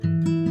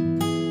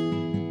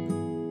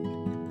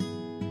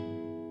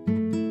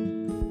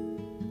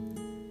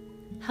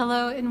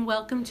Hello and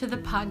welcome to the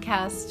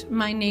podcast.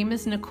 My name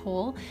is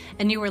Nicole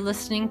and you are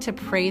listening to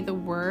Pray the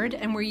Word,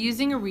 and we're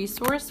using a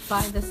resource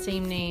by the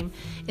same name.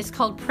 It's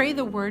called Pray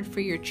the Word for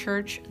Your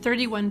Church,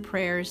 31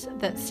 Prayers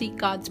That Seek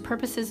God's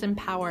Purposes and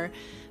Power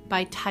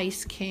by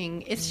Tice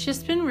King. It's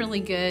just been really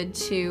good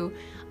to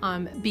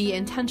be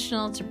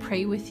intentional to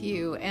pray with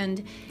you,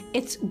 and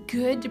it's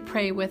good to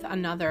pray with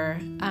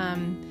another.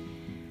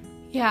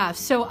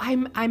 So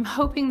I'm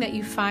hoping that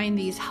you find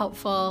these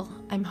helpful.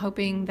 I'm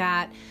hoping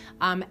that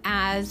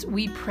as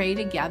we pray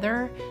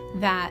together,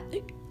 that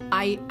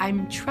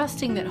I'm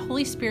trusting that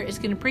Holy Spirit is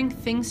going to bring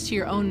things to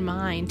your own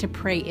mind to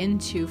pray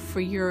into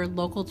for your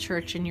local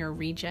church in your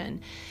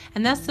region.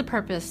 And that's the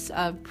purpose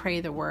of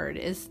Pray the Word,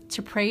 is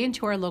to pray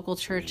into our local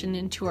church and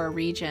into our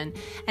region.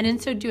 And in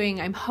so doing,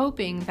 I'm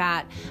hoping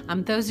that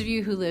those of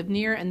you who live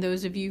near and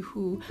those of you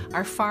who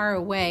are far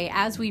away,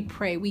 as we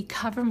pray, we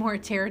cover more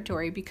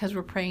territory because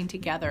we're praying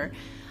together.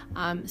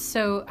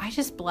 So I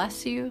just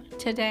bless you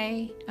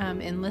today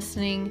in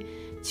listening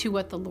to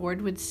what the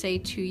Lord would say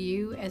to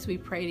you as we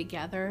pray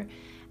together.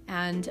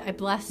 And I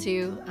bless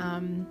you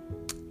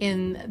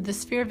in the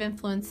sphere of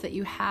influence that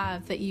you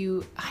have, that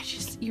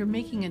you're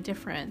making a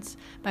difference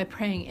by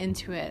praying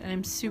into it. And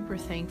I'm super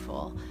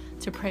thankful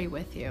to pray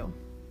with you.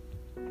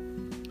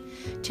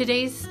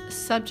 Today's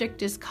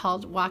subject is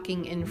called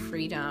Walking in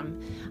Freedom.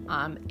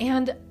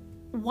 And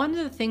one of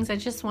the things I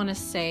just want to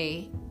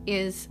say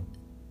is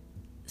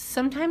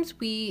sometimes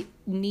we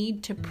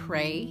need to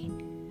pray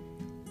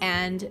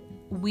and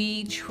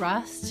we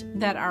trust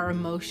that our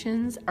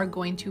emotions are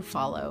going to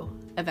follow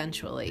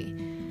eventually.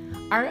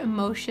 Our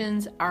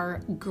emotions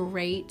are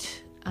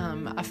great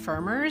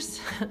affirmers.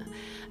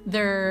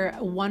 They're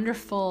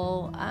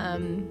wonderful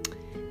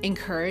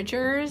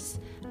encouragers.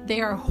 They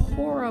are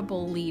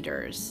horrible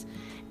leaders.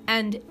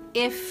 And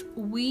if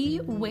we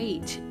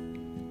wait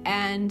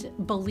and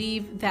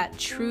believe that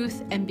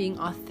truth and being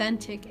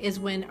authentic is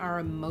when our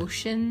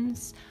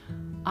emotions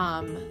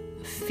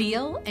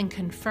feel and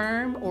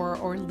confirm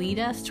or lead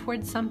us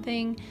towards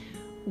something,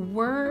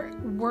 we're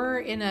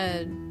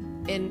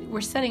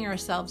setting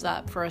ourselves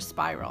up for a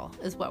spiral,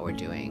 is what we're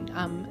doing.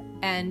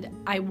 And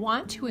I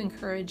want to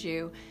encourage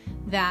you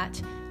that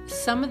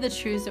some of the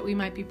truths that we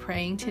might be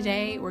praying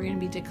today, we're going to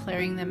be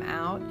declaring them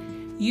out.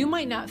 You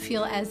might not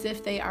feel as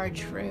if they are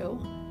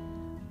true,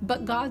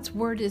 but God's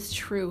word is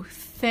true.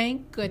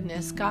 Thank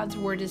goodness God's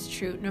word is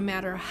true, no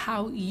matter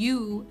how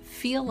you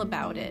feel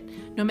about it,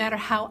 no matter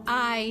how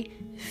I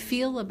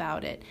feel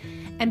about it.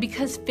 And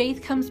because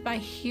faith comes by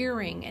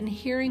hearing, and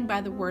hearing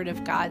by the word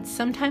of God,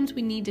 sometimes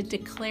we need to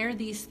declare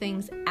these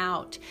things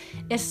out,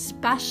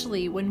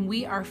 especially when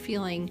we are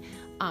feeling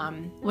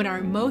when our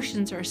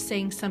emotions are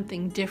saying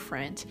something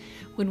different.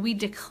 When we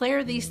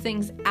declare these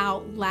things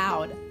out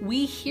loud,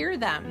 we hear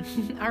them.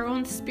 Our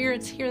own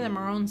spirits hear them.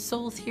 Our own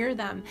souls hear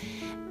them.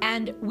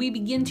 And we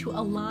begin to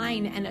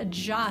align and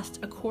adjust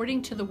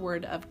according to the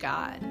word of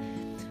God.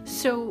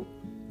 So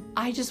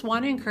I just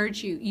want to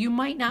encourage you. You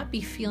might not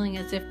be feeling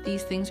as if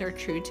these things are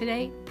true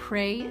today.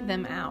 Pray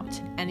them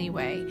out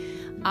anyway.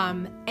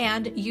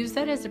 And use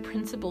that as a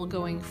principle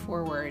going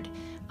forward.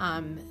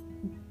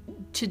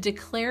 To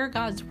declare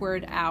God's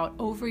word out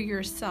over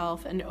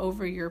yourself and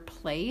over your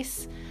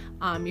place,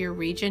 your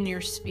region,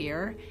 your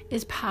sphere,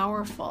 is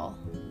powerful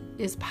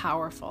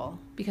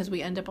because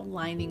we end up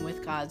aligning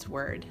with God's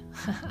word,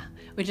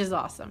 which is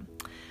awesome.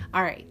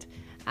 All right.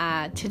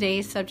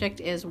 Today's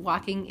subject is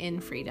walking in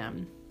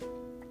freedom.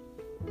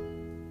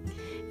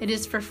 It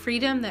is for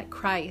freedom that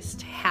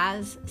Christ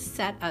has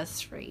set us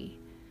free.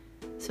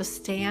 So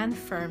stand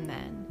firm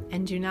then,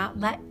 and do not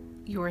let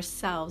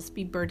yourselves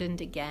be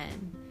burdened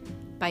again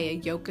by a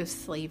yoke of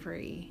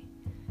slavery.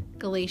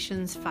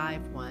 Galatians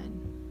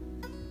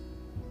 5:1.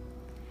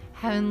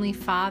 Heavenly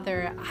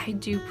Father, I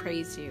do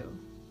praise you,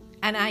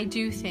 and I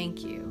do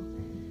thank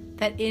you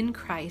that in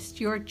Christ,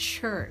 your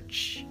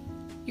church,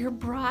 your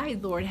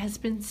bride, Lord, has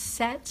been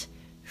set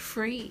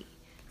free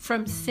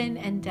from sin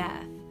and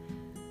death.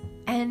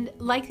 And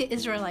like the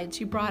Israelites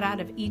you brought out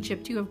of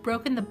Egypt, you have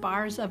broken the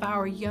bars of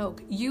our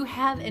yoke. You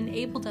have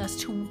enabled us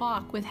to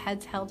walk with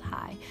heads held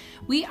high.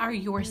 We are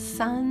your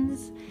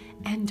sons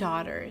and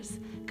daughters.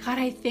 God,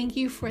 I thank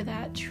you for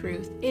that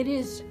truth. It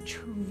is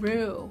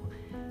true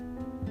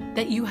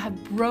that you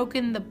have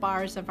broken the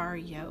bars of our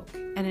yoke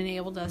and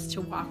enabled us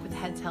to walk with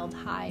heads held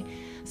high.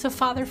 So,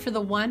 Father, for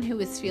the one who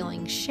is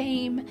feeling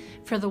shame,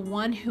 for the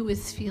one who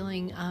is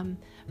feeling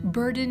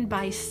burdened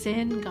by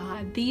sin,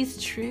 God,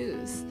 these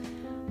truths,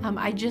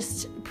 I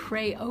just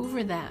pray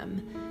over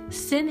them.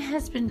 Sin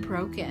has been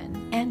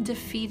broken and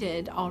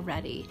defeated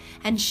already,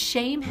 and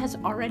shame has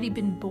already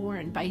been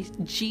borne by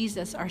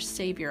Jesus, our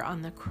Savior,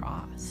 on the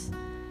cross.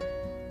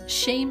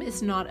 Shame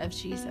is not of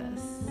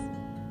Jesus.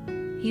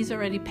 He's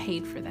already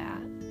paid for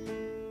that.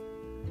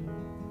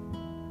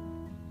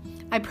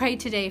 I pray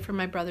today for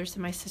my brothers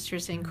and my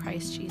sisters in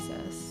Christ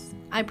Jesus.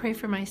 I pray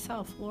for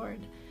myself,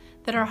 Lord,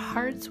 that our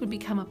hearts would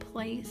become a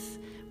place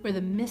where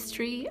the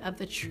mystery of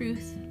the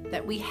truth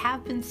that we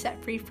have been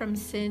set free from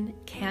sin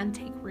can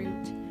take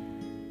root,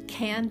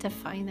 can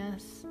define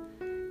us,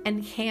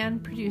 and can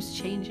produce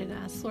change in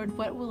us. Lord,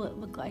 what will it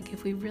look like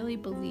if we really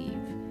believe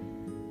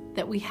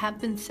that we have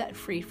been set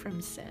free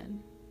from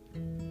sin?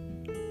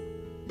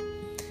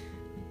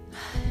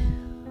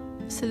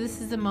 So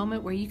this is a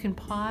moment where you can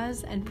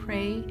pause and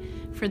pray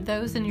for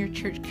those in your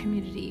church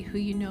community who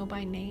you know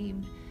by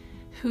name,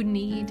 who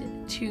need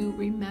to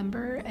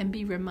remember and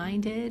be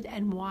reminded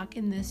and walk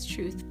in this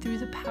truth through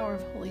the power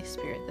of Holy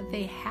Spirit, that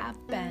they have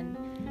been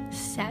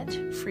set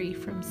free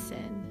from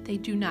sin. They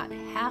do not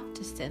have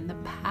to sin. The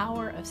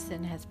power of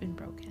sin has been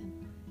broken.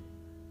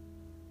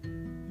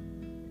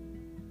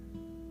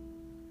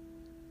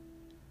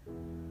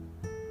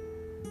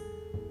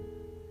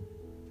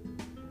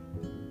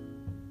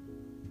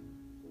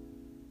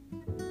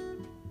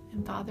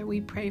 And Father, we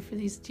pray for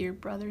these dear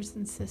brothers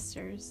and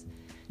sisters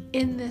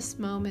in this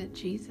moment,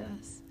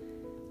 Jesus,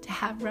 to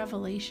have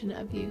revelation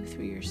of you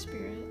through your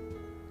Spirit.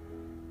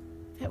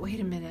 That wait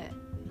a minute,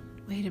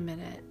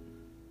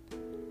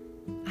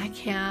 I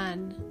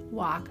can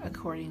walk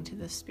according to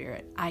the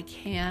Spirit. I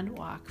can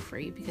walk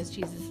free because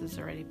Jesus has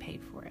already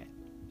paid for it.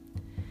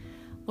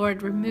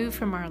 Lord, remove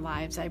from our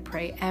lives, I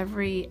pray,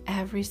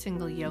 every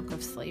single yoke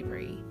of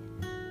slavery.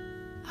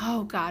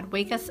 Oh God,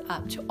 wake us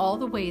up to all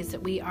the ways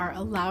that we are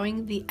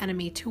allowing the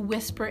enemy to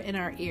whisper in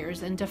our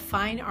ears and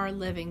define our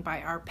living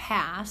by our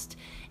past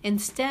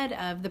instead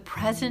of the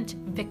present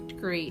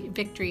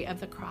victory of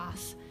the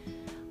cross.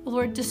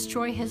 Lord,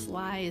 destroy his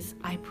lies,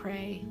 I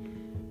pray.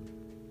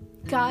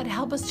 God,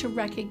 help us to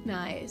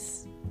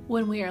recognize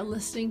when we are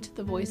listening to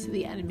the voice of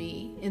the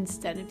enemy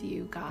instead of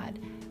you, God.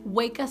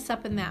 Wake us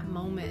up in that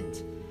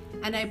moment.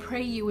 And I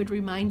pray you would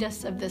remind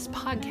us of this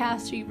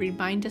podcast, or you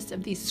remind us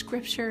of these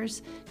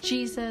scriptures,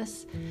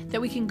 Jesus,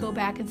 that we can go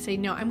back and say,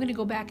 no, I'm going to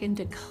go back and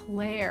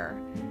declare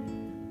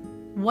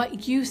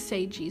what you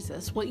say,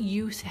 Jesus, what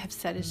you have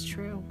said is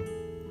true.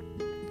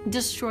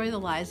 Destroy the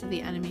lies of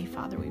the enemy,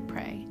 Father, we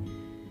pray.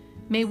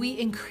 May we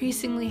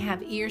increasingly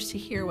have ears to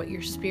hear what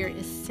your Spirit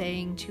is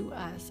saying to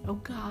us. Oh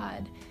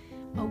God,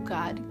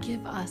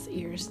 give us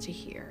ears to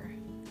hear.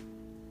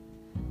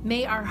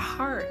 May our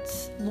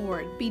hearts,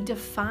 Lord, be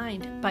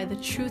defined by the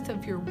truth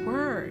of your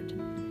word,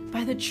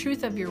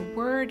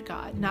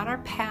 God, not our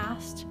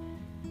past,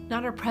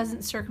 not our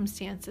present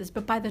circumstances,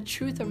 but by the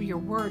truth of your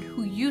word,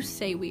 who you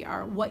say we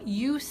are, what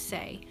you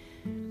say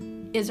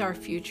is our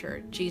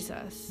future,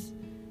 Jesus.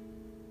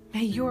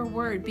 May your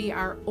word be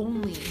our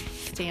only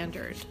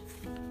standard.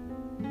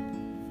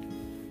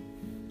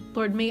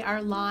 Lord, may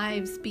our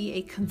lives be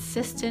a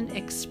consistent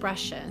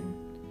expression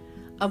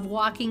of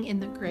walking in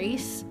the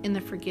grace, in the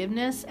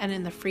forgiveness, and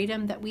in the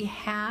freedom that we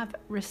have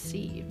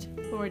received.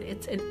 Lord,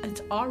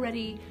 it's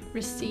already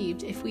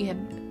received. If we have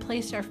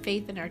placed our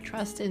faith and our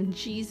trust in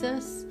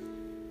Jesus,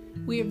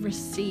 we have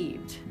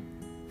received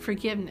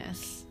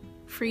forgiveness,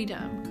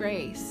 freedom,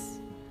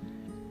 grace.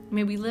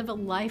 May we live a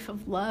life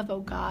of love, oh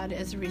God,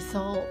 as a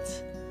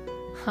result.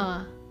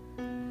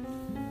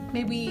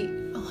 May we,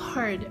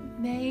 Lord,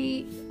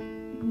 may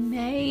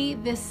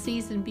this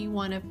season be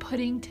one of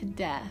putting to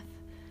death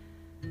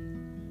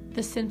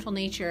the sinful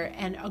nature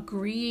and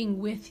agreeing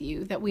with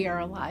you that we are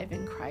alive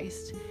in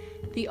Christ.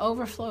 The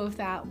overflow of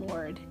that,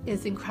 Lord,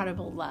 is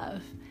incredible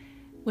love.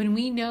 When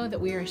we know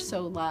that we are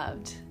so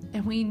loved,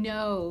 and we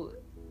know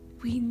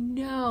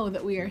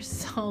that we are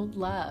so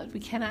loved, we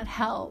cannot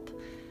help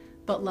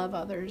but love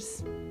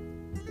others.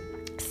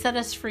 Set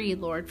us free,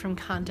 Lord, from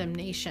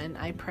condemnation,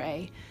 I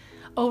pray.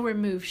 Oh,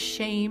 remove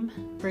shame,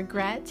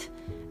 regret,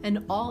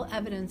 and all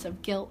evidence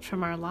of guilt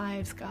from our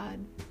lives,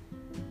 God.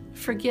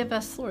 Forgive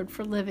us, Lord,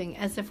 for living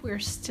as if we're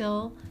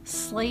still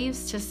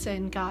slaves to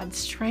sin. God,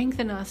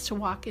 strengthen us to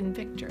walk in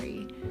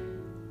victory.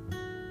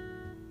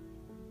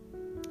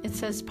 It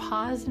says,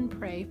 pause and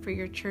pray for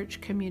your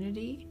church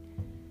community,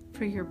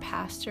 for your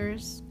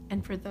pastors,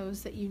 and for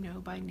those that you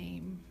know by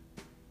name.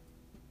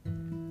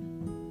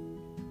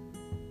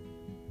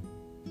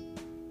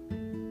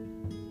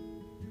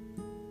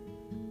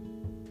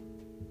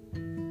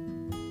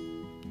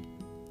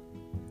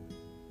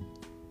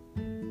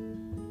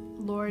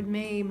 Lord,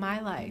 may my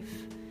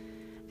life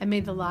and may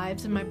the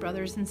lives of my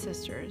brothers and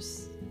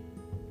sisters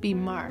be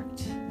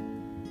marked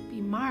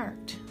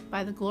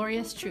by the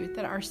glorious truth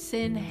that our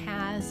sin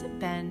has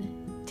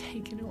been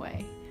taken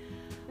away.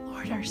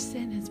 Lord, our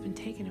sin has been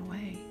taken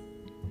away.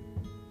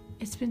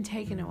 It's been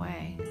taken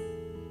away.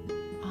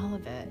 All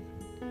of it.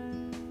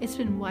 It's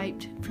been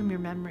wiped from your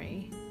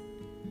memory.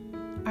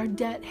 Our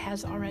debt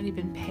has already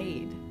been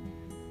paid.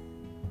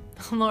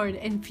 Lord,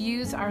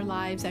 infuse our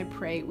lives, I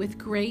pray, with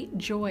great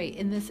joy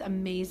in this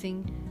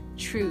amazing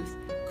truth.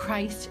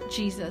 Christ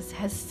Jesus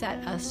has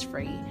set us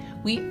free.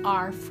 We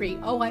are free.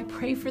 Oh, I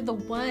pray for the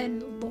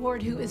one,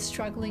 Lord, who is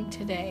struggling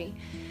today.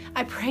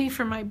 I pray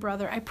for my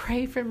brother. I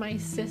pray for my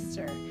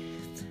sister.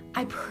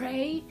 I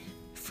pray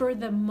for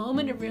the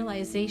moment of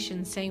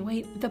realization, saying,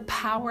 wait, the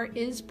power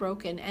is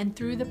broken, and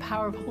through the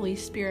power of Holy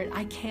Spirit,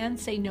 I can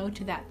say no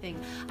to that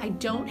thing. I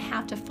don't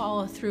have to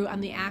follow through on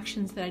the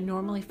actions that I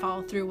normally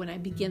follow through when I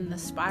begin the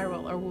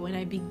spiral or when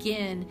I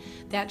begin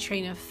that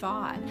train of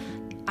thought.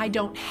 I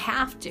don't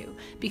have to,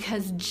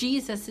 because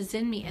Jesus is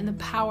in me and the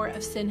power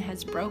of sin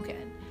has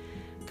broken.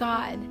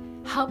 God,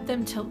 help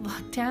them to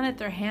look down at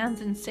their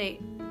hands and say,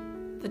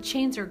 the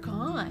chains are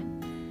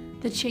gone.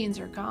 The chains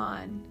are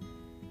gone.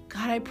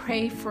 God, I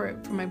pray for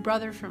my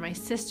brother, for my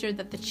sister,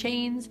 that the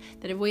chains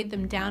that have weighed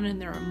them down in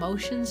their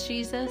emotions,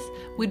 Jesus,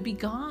 would be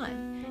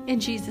gone. In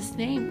Jesus'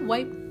 name,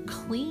 wipe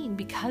clean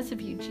because of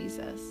you,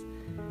 Jesus.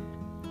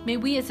 May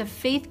we as a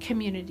faith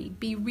community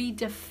be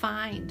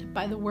redefined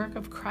by the work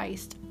of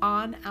Christ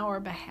on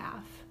our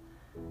behalf.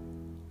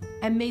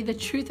 And may the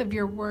truth of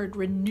your word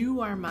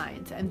renew our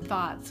minds and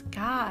thoughts,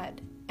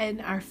 God,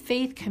 and our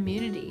faith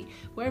community,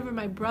 wherever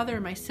my brother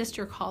or my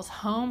sister calls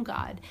home,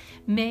 God,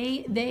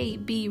 may they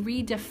be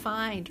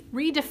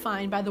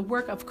redefined by the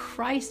work of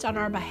Christ on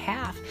our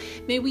behalf.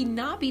 May we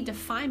not be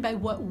defined by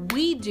what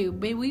we do.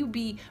 May we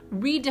be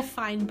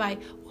redefined by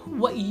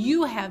what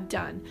you have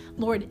done,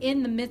 Lord,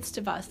 in the midst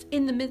of us,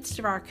 in the midst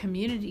of our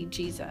community,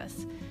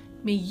 Jesus.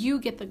 May you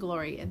get the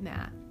glory in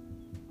that.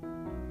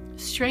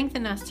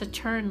 Strengthen us to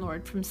turn,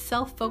 Lord, from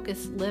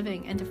self-focused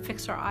living and to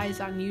fix our eyes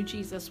on you,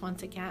 Jesus,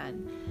 once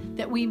again,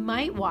 that we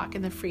might walk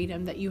in the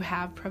freedom that you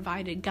have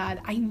provided. God,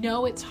 I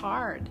know it's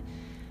hard.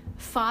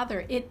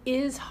 Father, it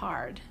is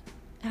hard.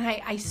 And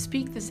I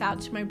speak this out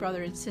to my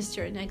brother and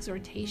sister in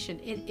exhortation.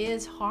 It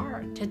is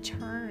hard to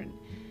turn.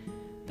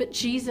 But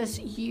Jesus,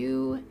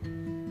 you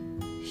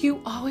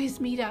always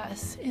meet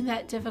us in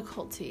that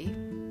difficulty.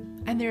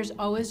 And there's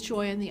always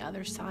joy on the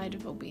other side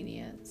of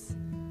obedience.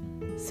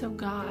 So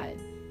God,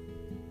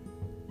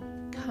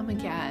 come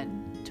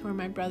again to where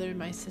my brother and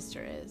my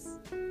sister is.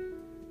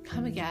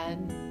 Come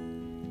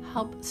again.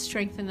 Help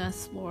strengthen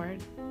us,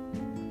 Lord.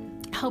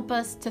 Help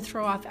us to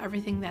throw off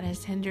everything that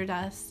has hindered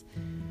us,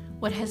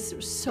 what has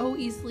so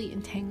easily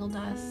entangled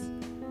us.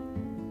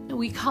 And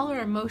we call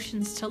our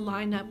emotions to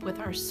line up with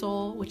our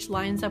soul, which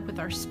lines up with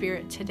our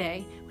spirit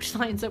today, which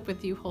lines up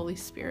with you, Holy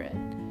Spirit.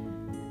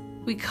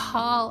 We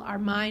call our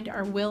mind,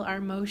 our will, our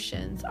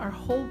emotions, our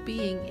whole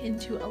being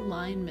into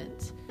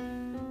alignment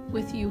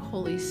with you,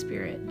 Holy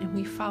Spirit, and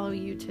we follow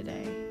you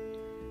today.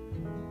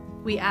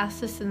 We ask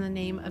this in the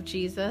name of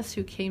Jesus,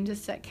 who came to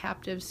set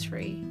captives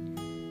free.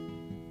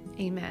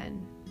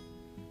 Amen.